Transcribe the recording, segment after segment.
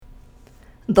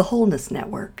The Wholeness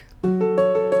Network.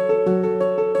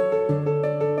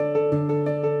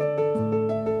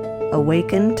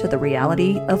 Awaken to the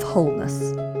reality of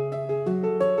wholeness.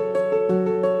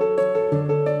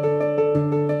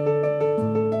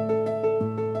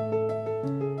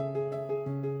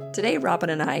 Today, Robin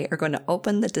and I are going to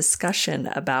open the discussion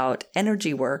about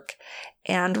energy work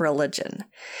and religion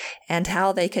and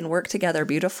how they can work together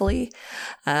beautifully.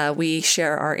 We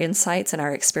share our insights and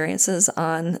our experiences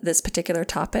on this particular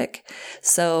topic,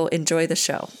 so enjoy the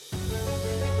show.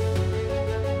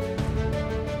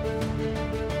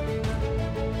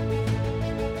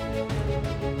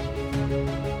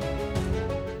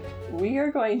 We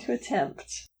are going to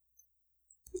attempt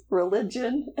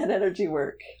religion and energy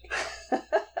work.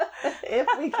 If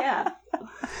we can.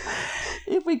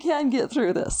 If we can get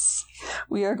through this,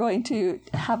 we are going to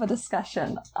have a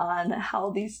discussion on how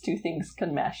these two things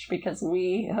can mesh, because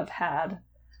we have had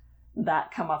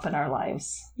that come up in our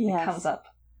lives. Yes. It comes up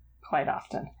quite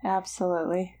often.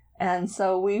 Absolutely. And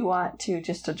so we want to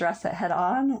just address it head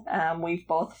on. We've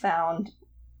both found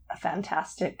a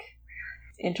fantastic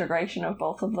integration of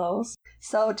both of those.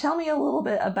 So tell me a little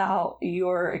bit about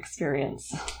your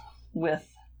experience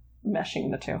with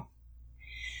meshing the two.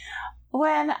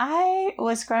 When I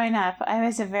was growing up, I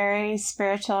was a very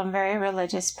spiritual and very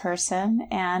religious person,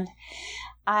 and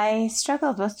I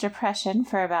struggled with depression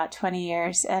for about 20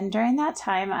 years. And during that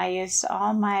time, I used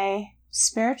all my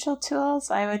spiritual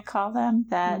tools, I would call them,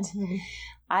 that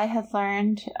I had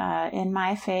learned in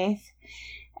my faith.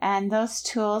 And those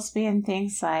tools being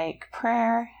things like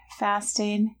prayer,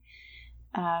 fasting,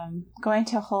 going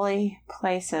to holy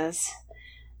places,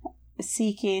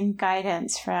 seeking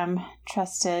guidance from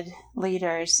trusted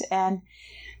leaders, and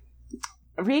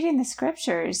reading the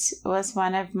scriptures was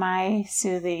one of my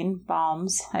soothing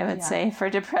balms, I would say, for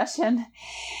depression.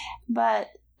 But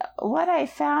what I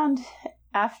found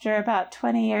after about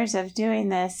 20 years of doing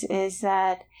this is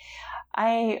that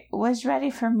I was ready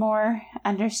for more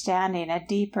understanding, a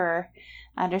deeper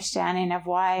understanding of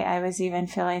why I was even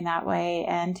feeling that way.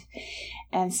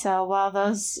 And so while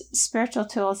those spiritual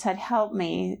tools had helped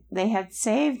me, they had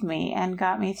saved me and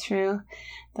got me through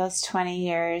those 20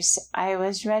 years, I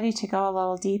was ready to go a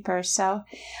little deeper. So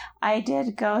I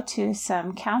did go to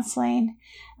some counseling.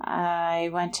 I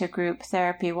went to group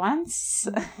therapy once,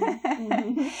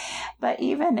 but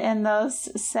even in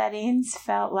those settings,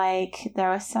 felt like there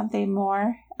was something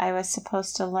more I was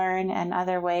supposed to learn and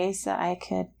other ways that I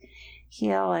could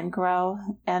heal and grow.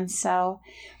 And so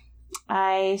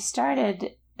I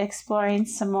started exploring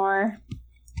some more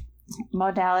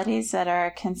modalities that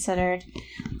are considered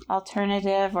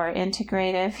alternative or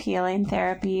integrative healing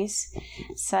therapies,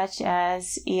 such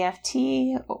as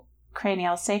EFT,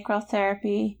 cranial sacral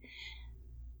therapy,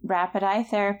 rapid eye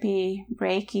therapy,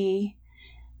 Reiki,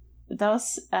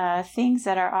 those things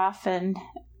that are often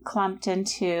clumped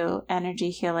into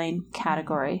energy healing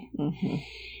category. Mm-hmm.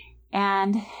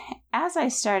 And as I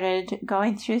started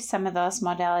going through some of those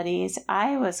modalities,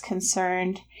 I was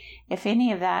concerned if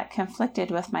any of that conflicted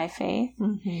with my faith.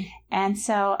 Mm-hmm. And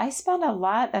so I spent a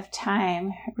lot of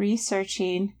time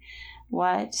researching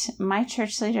what my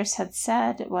church leaders had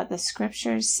said, what the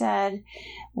scriptures said,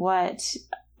 what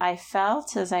I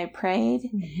felt as I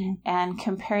prayed, and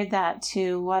compared that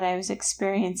to what I was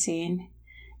experiencing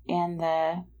in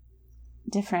the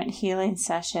different healing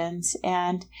sessions.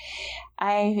 And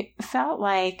I felt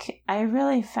like I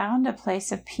really found a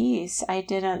place of peace. I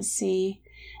didn't see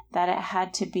that it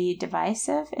had to be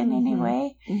divisive in any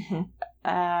way.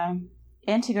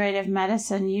 Integrative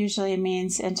medicine usually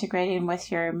means integrating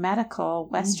with your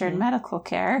Western medical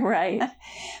care. Right.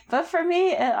 But for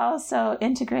me, it also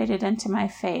integrated into my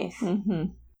faith.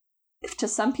 To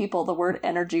some people, the word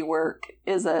energy work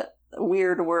is a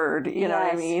weird word, you know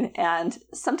what I mean? And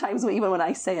sometimes even when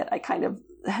I say it, I kind of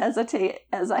hesitate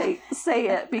as I say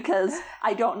it because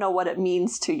I don't know what it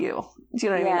means to you. Do you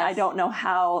know what I mean? I don't know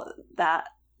how that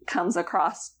comes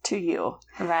across to you.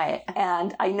 Right.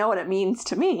 And I know what it means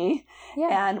to me.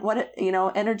 Yeah. And what it,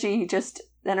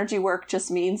 energy work just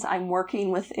means I'm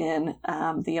working within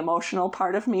the emotional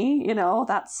part of me.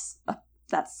 That's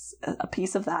a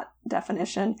piece of that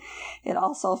definition. It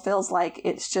also feels like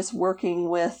it's just working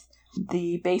with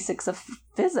the basics of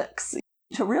physics.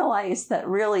 To realize that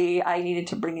really I needed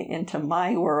to bring it into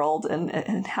my world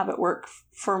and have it work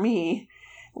for me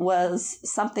was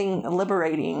something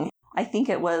liberating. I think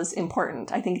it was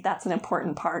important. I think that's an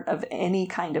important part of any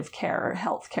kind of care,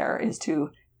 healthcare, is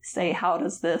to say, how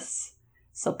does this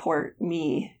support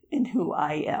me in who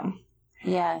I am?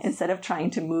 Yes. Instead of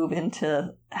trying to move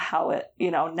into how it,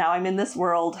 now I'm in this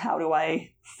world, how do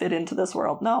I fit into this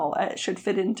world? No, it should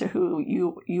fit into who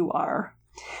you are.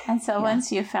 And so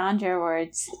once you found your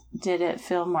words, did it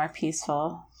feel more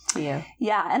peaceful to you?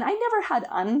 Yeah, and I never had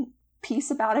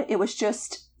unpeace about it. It was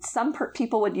just some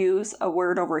people would use a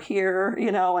word over here,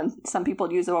 and some people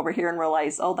would use it over here and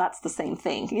realize, oh, that's the same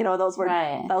thing. Those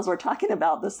were talking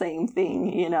about the same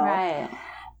thing, Right.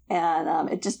 And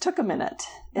it just took a minute.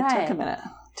 It took a minute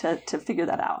to figure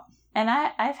that out. And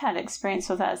I've had experience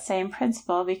with that same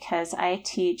principle because I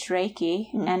teach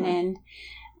Reiki, and in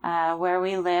where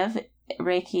we live,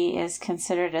 Reiki is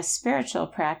considered a spiritual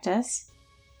practice.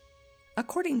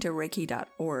 According to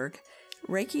Reiki.org,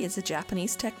 Reiki is a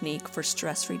Japanese technique for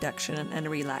stress reduction and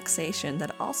relaxation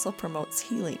that also promotes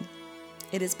healing.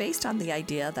 It is based on the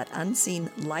idea that unseen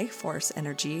life force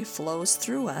energy flows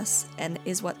through us and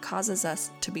is what causes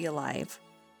us to be alive.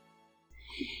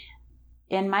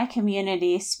 In my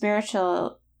community,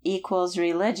 spiritual equals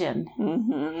religion.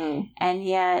 Mm-hmm. And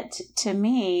yet, to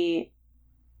me,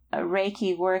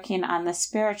 Reiki working on the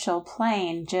spiritual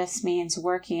plane just means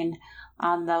working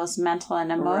on those mental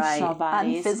and emotional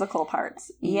bodies. On physical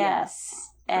parts. Yes.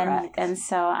 And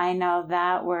so I know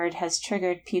that word has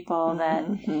triggered people that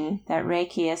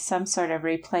Reiki is some sort of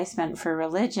replacement for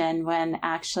religion, when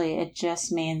actually it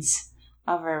just means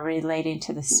over relating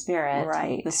to the spirit,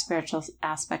 right? The spiritual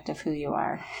aspect of who you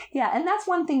are. Yeah, and that's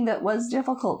one thing that was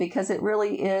difficult, because it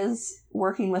really is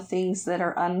working with things that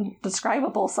are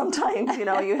undescribable sometimes.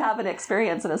 You have an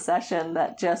experience in a session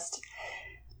that just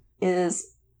is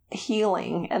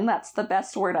healing, and that's the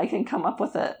best word I can come up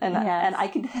with it. And I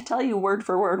can tell you word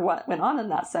for word what went on in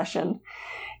that session,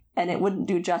 and it wouldn't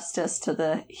do justice to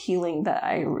the healing that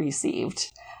I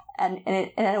received, and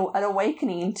an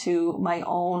awakening to my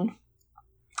own,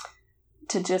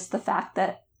 to just the fact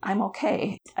that I'm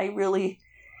okay. I really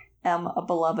am a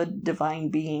beloved divine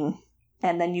being.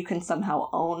 And then you can somehow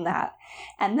own that.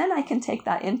 And then I can take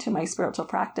that into my spiritual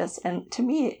practice. And to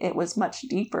me, it was much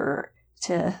deeper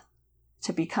to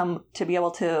be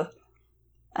able to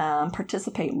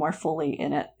participate more fully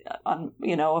in it,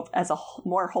 as a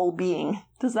more whole being.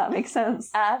 Does that make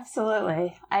sense?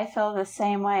 Absolutely. I feel the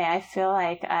same way. I feel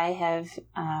like I have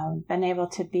been able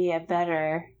to be a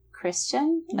better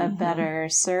Christian, a better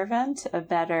servant, a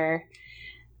better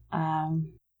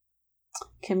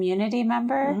community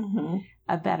member,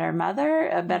 a better mother,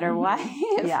 a better wife.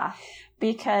 Yeah.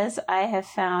 Because I have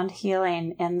found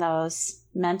healing in those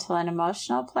mental and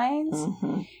emotional planes.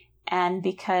 And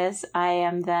because I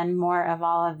am then more of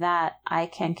all of that,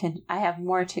 I have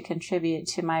more to contribute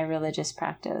to my religious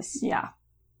practice. Yeah,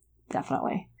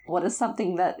 definitely. What is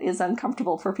something that is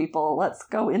uncomfortable for people? Let's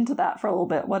go into that for a little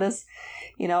bit. What is,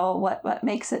 what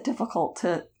makes it difficult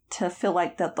to feel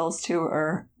like that those two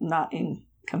are not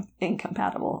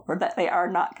incompatible, or that they are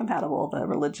not compatible, the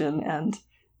religion and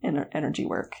energy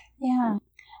work? Yeah.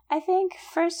 I think,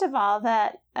 first of all,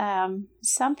 that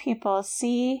some people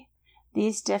see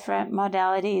these different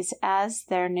modalities as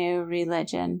their new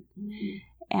religion.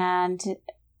 And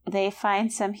they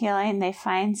find some healing, they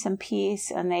find some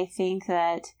peace, and they think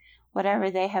that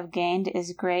whatever they have gained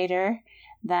is greater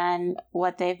than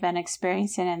what they've been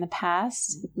experiencing in the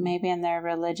past, maybe in their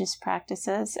religious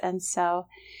practices. And so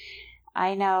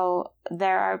I know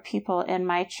there are people in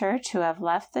my church who have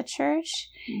left the church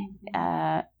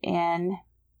in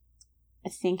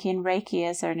thinking Reiki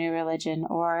is their new religion,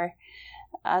 or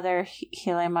other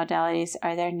healing modalities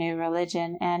are their new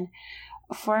religion. And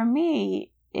for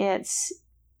me, it's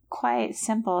quite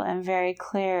simple and very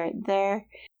clear.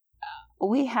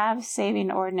 We have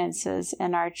saving ordinances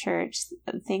in our church,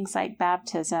 things like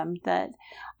baptism, that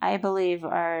I believe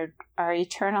are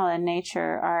eternal in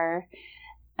nature, are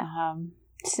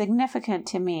significant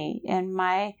to me in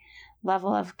my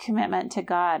level of commitment to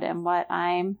God and what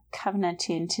I'm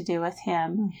covenanting to do with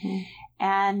Him.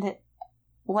 And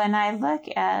when I look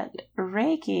at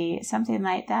Reiki, something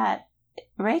like that,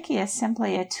 Reiki is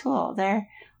simply a tool. There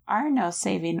are no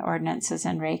saving ordinances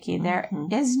in Reiki. There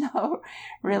is no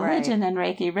religion in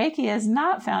Reiki. Reiki is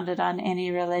not founded on any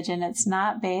religion. It's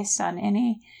not based on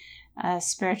any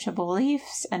spiritual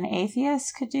beliefs. An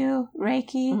atheist could do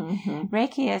Reiki.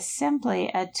 Reiki is simply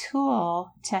a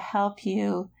tool to help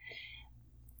you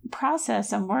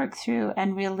process and work through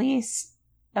and release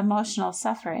emotional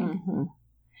suffering.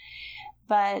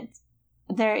 But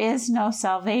there is no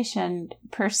salvation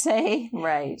per se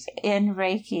in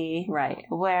Reiki,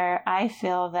 where I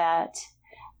feel that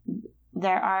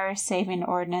there are saving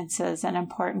ordinances and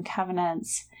important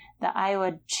covenants that I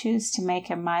would choose to make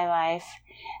in my life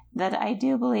that I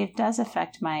do believe does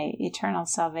affect my eternal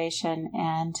salvation.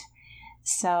 And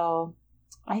so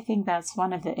I think that's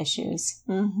one of the issues.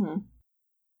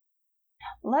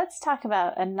 let's talk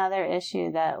about another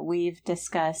issue that we've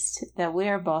discussed that we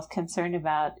are both concerned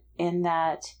about, in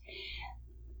that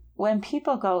when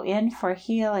people go in for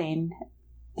healing,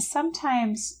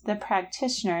 sometimes the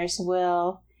practitioners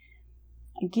will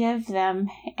give them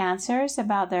answers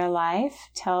about their life,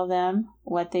 tell them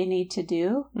what they need to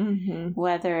do,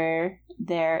 whether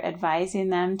they're advising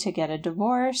them to get a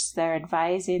divorce, they're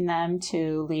advising them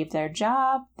to leave their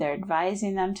job, they're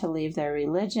advising them to leave their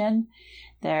religion,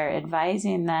 they're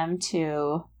advising them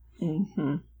to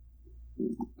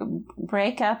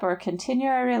break up or continue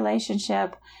a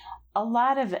relationship. A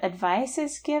lot of advice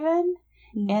is given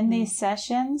in these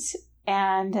sessions,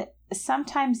 and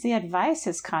sometimes the advice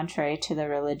is contrary to the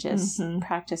religious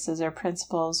practices or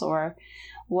principles or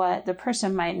what the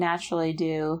person might naturally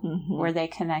do were they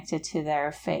connected to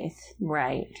their faith.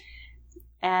 Right.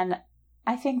 And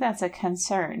I think that's a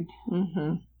concern.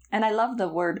 And I love the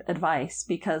word advice,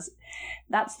 because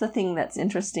that's the thing that's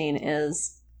interesting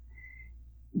is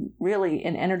really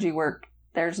in energy work,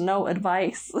 there's no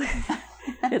advice.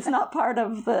 It's not part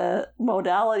of the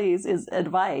modalities is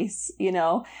advice, you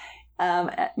know.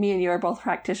 Me and you are both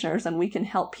practitioners, and we can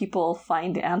help people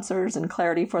find answers and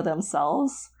clarity for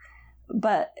themselves.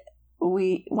 But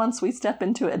once we step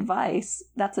into advice,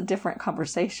 that's a different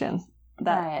conversation.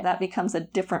 That becomes a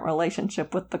different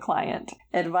relationship with the client.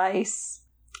 Advice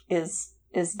is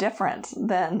different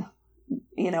than,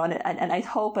 you know, and I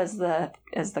hope as the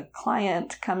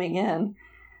client coming in,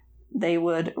 they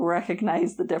would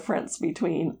recognize the difference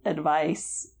between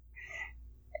advice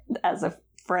as a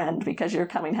friend, because you're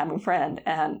coming having a friend,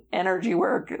 and energy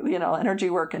work. You know, energy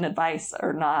work and advice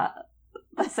are not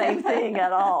the same thing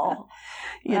at all.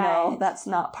 You know, that's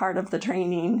not part of the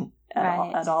training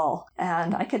at all.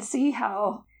 And I could see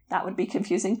how that would be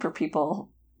confusing for people,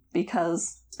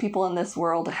 because people in this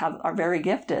world are very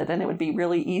gifted, and it would be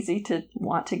really easy to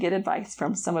want to get advice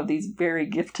from some of these very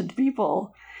gifted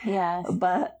people. Yes.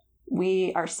 But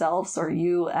we ourselves, or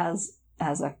you as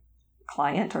a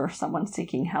client or someone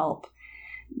seeking help,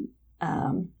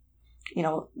 you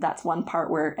know, that's one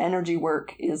part where energy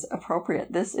work is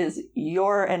appropriate. This is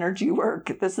your energy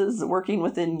work. This is working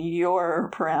within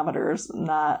your parameters,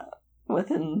 not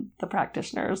within the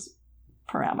practitioner's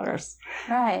parameters.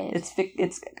 Right.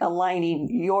 It's aligning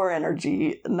your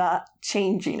energy, not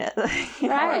changing it.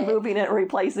 Or moving it, or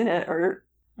replacing it, or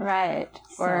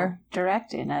or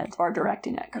directing it.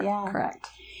 Correct.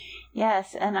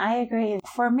 Yes, and I agree.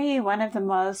 For me, one of the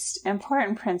most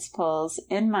important principles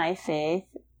in my faith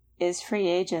is free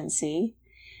agency.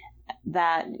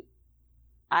 That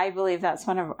I believe that's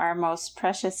one of our most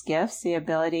precious gifts, the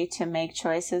ability to make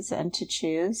choices and to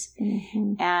choose.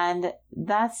 And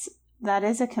that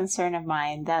is a concern of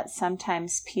mine, that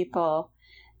sometimes people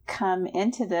come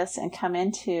into this and come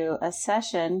into a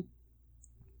session,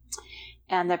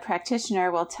 and the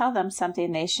practitioner will tell them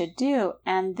something they should do,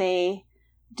 and they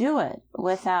do it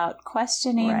without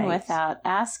questioning, without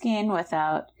asking,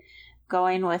 without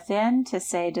going within to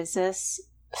say, does this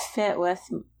fit with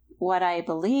what I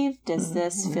believe? Does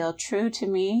this feel true to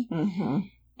me?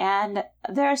 And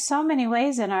there are so many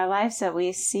ways in our lives that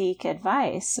we seek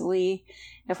advice.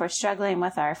 If we're struggling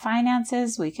with our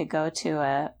finances, we could go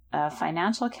to a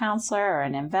financial counselor or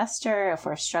an investor. If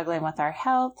we're struggling with our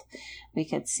health, we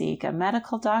could seek a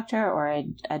medical doctor or a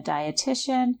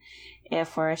dietitian.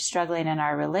 If we're struggling in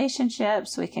our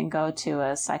relationships, we can go to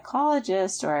a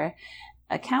psychologist or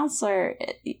a counselor.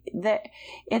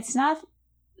 It's not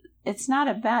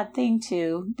a bad thing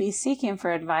to be seeking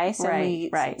for advice, and we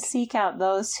seek out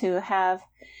those who have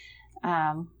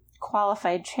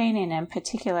qualified training in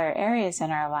particular areas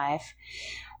in our life.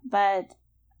 But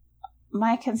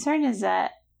my concern is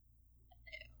that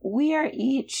we are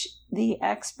each the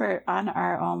expert on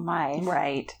our own life.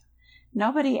 Right.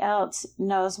 Nobody else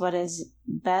knows what is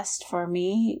best for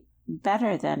me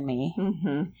better than me.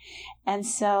 And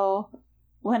so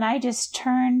when I just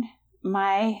turn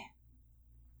my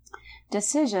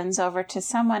decisions over to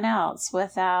someone else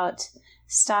without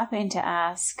stopping to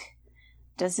ask,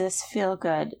 does this feel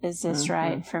good? Is this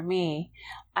right for me?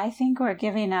 I think we're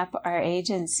giving up our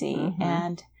agency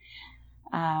and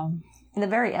the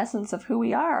very essence of who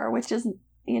we are, which is,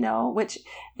 you know, which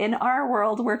in our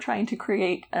world, we're trying to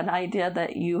create an idea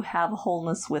that you have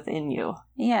wholeness within you.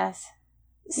 Yes.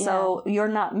 So you're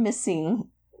not missing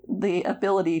the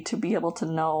ability to be able to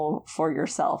know for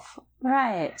yourself.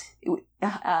 Right.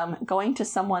 Going to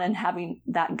someone and having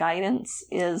that guidance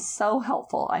is so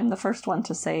helpful. I'm the first one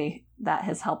to say that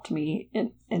has helped me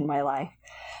in my life.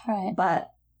 Right.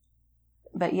 But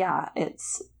yeah,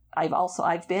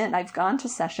 I've gone to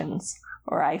sessions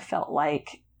where I felt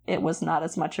like it was not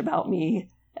as much about me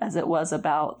as it was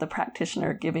about the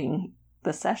practitioner giving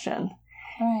the session.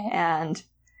 Right. And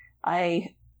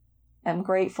I am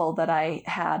grateful that I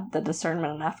had the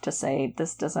discernment enough to say,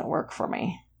 this doesn't work for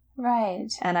me. Right.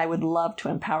 And I would love to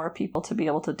empower people to be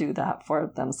able to do that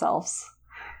for themselves.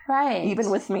 Right.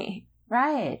 Even with me.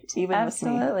 Right. Even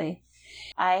Absolutely. with me.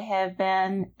 I have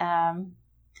been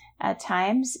at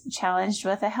times challenged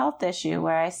with a health issue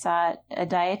where I saw a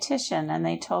dietitian and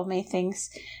they told me things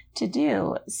to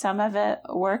do. Some of it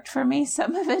worked for me,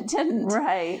 some of it didn't.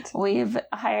 Right. We've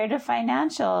hired a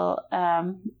financial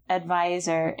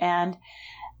advisor, and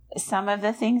some of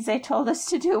the things they told us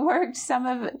to do worked, some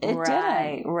of it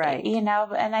didn't. Right. You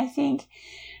know, and I think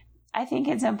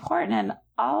it's important in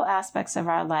all aspects of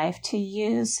our life to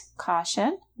use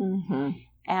caution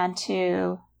and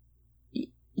to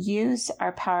use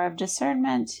our power of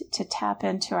discernment to tap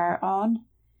into our own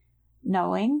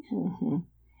knowing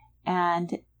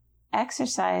and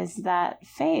exercise that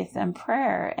faith and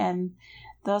prayer and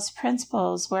those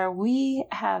principles where we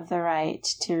have the right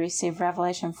to receive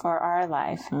revelation for our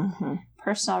life.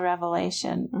 Personal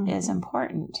revelation is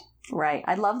important. Right.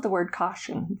 I love the word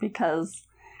caution because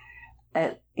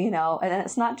it, and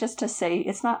it's not just to say,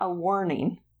 it's not a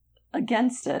warning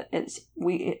against it.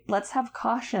 Let's have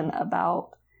caution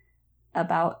about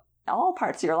all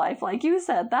parts of your life. Like you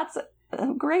said, that's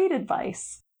great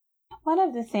advice. One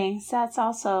of the things that's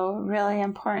also really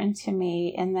important to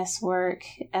me in this work,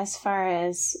 as far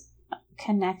as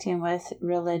connecting with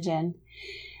religion,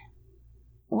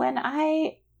 when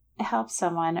I help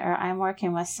someone or I'm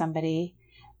working with somebody,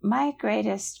 my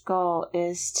greatest goal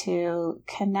is to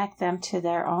connect them to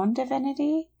their own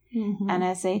divinity. And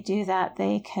as they do that,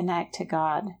 they connect to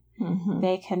God.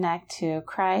 They connect to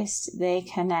Christ. They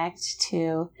connect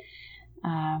to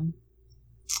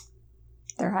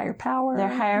their higher power.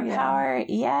 Power,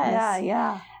 yes.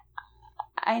 Yeah.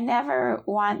 I never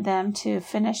want them to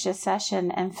finish a session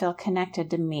and feel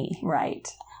connected to me. Right.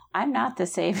 I'm not the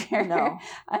savior. No.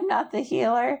 I'm not the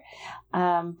healer.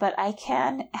 But I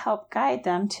can help guide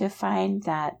them to find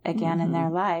that again in their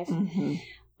life.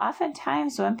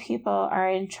 Oftentimes when people are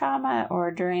in trauma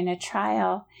or during a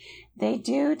trial, they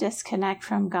do disconnect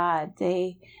from God.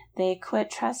 They quit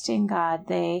trusting God.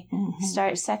 They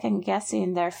start second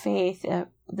guessing their faith.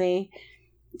 They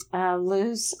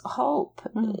lose hope.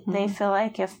 They feel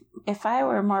like if I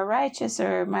were more righteous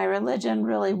or my religion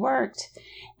really worked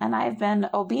and I've been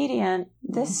obedient,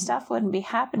 this stuff wouldn't be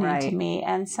happening to me.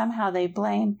 And somehow they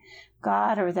blame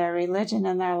God or their religion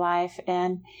in their life.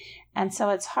 And so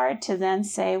it's hard to then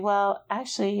say, well,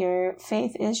 actually your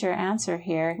faith is your answer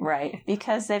here. Right.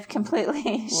 Because they've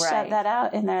completely shut that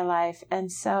out in their life.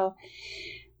 And so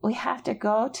we have to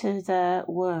go to the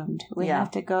wound. We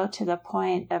have to go to the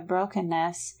point of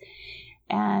brokenness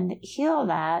and heal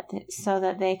that so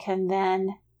that they can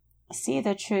then see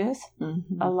the truth,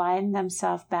 align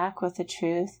themselves back with the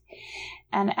truth.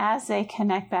 And as they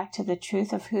connect back to the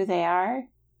truth of who they are,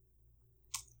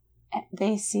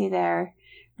 they see their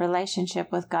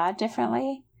relationship with God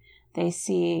differently. They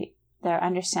see their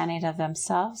understanding of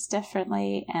themselves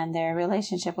differently and their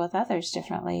relationship with others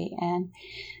differently. And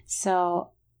so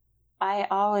I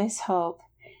always hope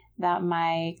that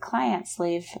my clients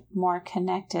leave more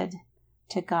connected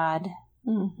to God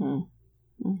than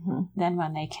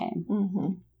when they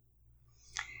came.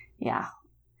 Yeah.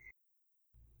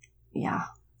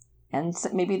 And so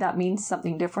maybe that means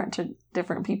something different to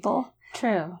different people.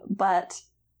 True. But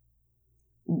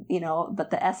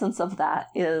the essence of that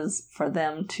is for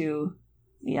them to,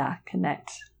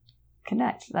 connect.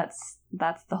 That's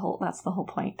the whole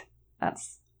point.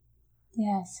 That's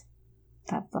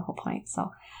the whole point.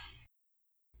 So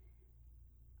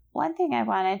one thing I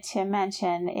wanted to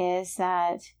mention is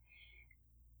that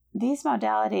these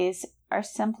modalities are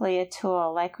simply a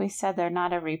tool. Like we said, they're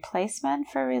not a replacement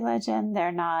for religion.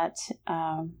 They're not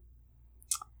a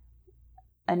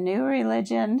new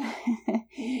religion.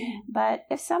 But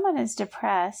if someone is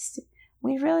depressed,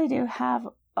 we really do have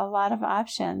a lot of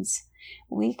options.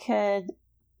 We could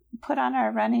put on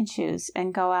our running shoes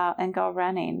and go out and go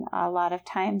running. A lot of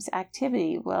times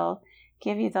activity will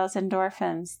give you those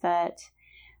endorphins that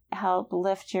help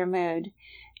lift your mood.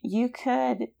 You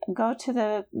could go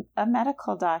to a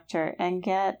medical doctor and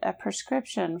get a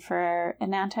prescription for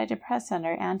an antidepressant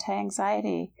or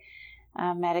anti-anxiety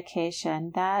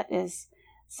medication. That is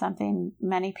something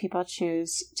many people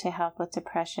choose to help with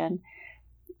depression.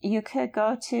 You could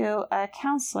go to a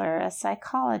counselor, a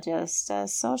psychologist, a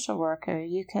social worker.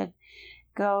 You could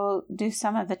go do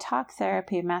some of the talk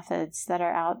therapy methods that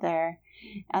are out there,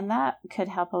 and that could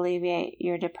help alleviate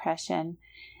your depression.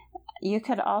 you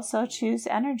could also choose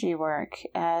energy work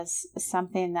as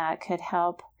something that could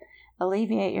help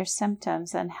alleviate your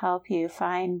symptoms and help you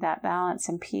find that balance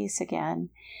and peace again.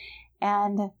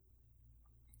 And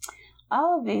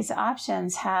all of these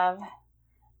options have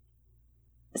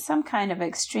some kind of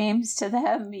extremes to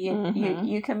them.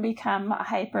 You can become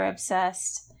hyper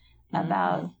obsessed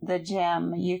about the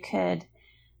gym.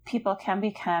 People can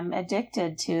become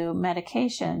addicted to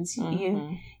medications.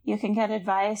 You can get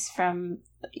advice from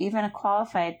even a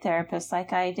qualified therapist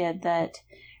like I did that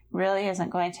really isn't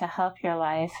going to help your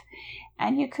life.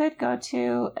 And you could go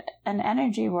to an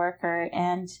energy worker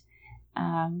and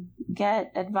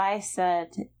get advice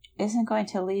that isn't going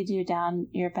to lead you down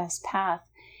your best path.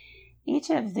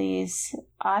 Each of these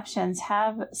options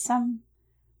have some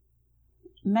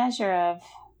measure of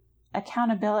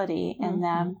accountability in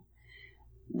them,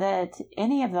 that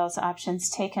any of those options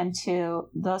taken to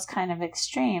those kind of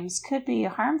extremes could be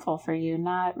harmful for you,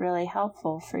 not really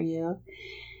helpful for you.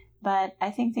 But I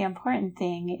think the important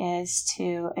thing is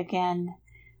to, again,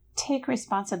 take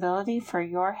responsibility for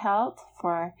your health,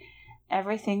 for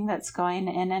everything that's going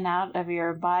in and out of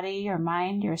your body, your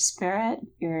mind, your spirit,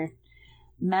 your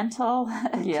mental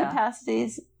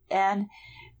capacities, and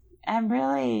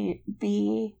really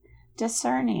be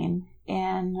discerning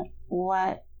in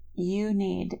what you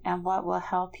need and what will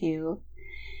help you.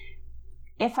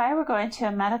 If I were going to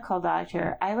a medical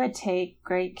doctor, I would take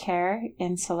great care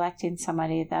in selecting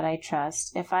somebody that I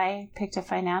trust. If I picked a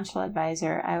financial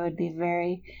advisor, I would be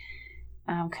very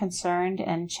concerned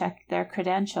and check their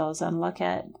credentials and look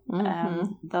at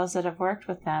those that have worked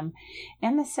with them.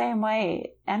 In the same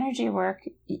way, energy work,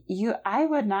 I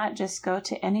would not just go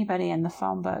to anybody in the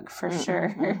phone book for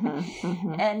sure.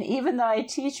 And even though I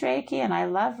teach Reiki and I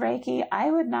love Reiki,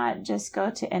 I would not just go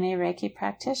to any Reiki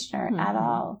practitioner at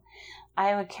all.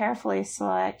 I would carefully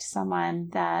select someone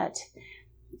that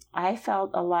I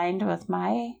felt aligned with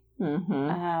my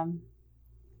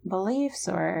beliefs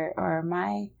or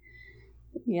my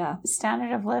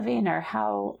standard of living, or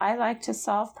how I like to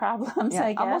solve problems,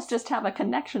 I guess. Almost just have a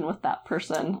connection with that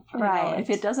person. Right. You know, if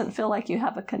it doesn't feel like you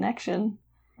have a connection,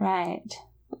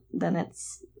 then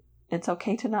it's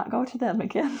okay to not go to them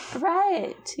again.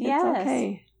 Right. It's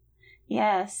okay.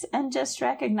 Yes. And just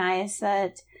recognize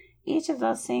that each of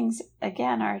those things,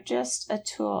 again, are just a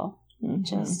tool.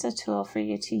 Just a tool for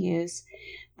you to use.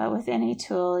 But with any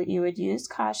tool, you would use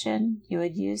caution, you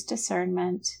would use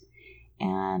discernment,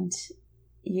 and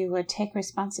you would take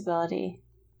responsibility.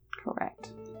 Correct.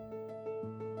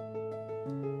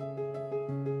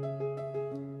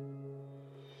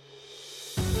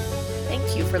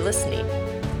 Thank you for listening.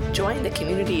 Join the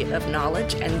community of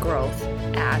knowledge and growth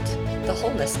at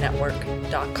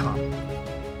thewholenessnetwork.com.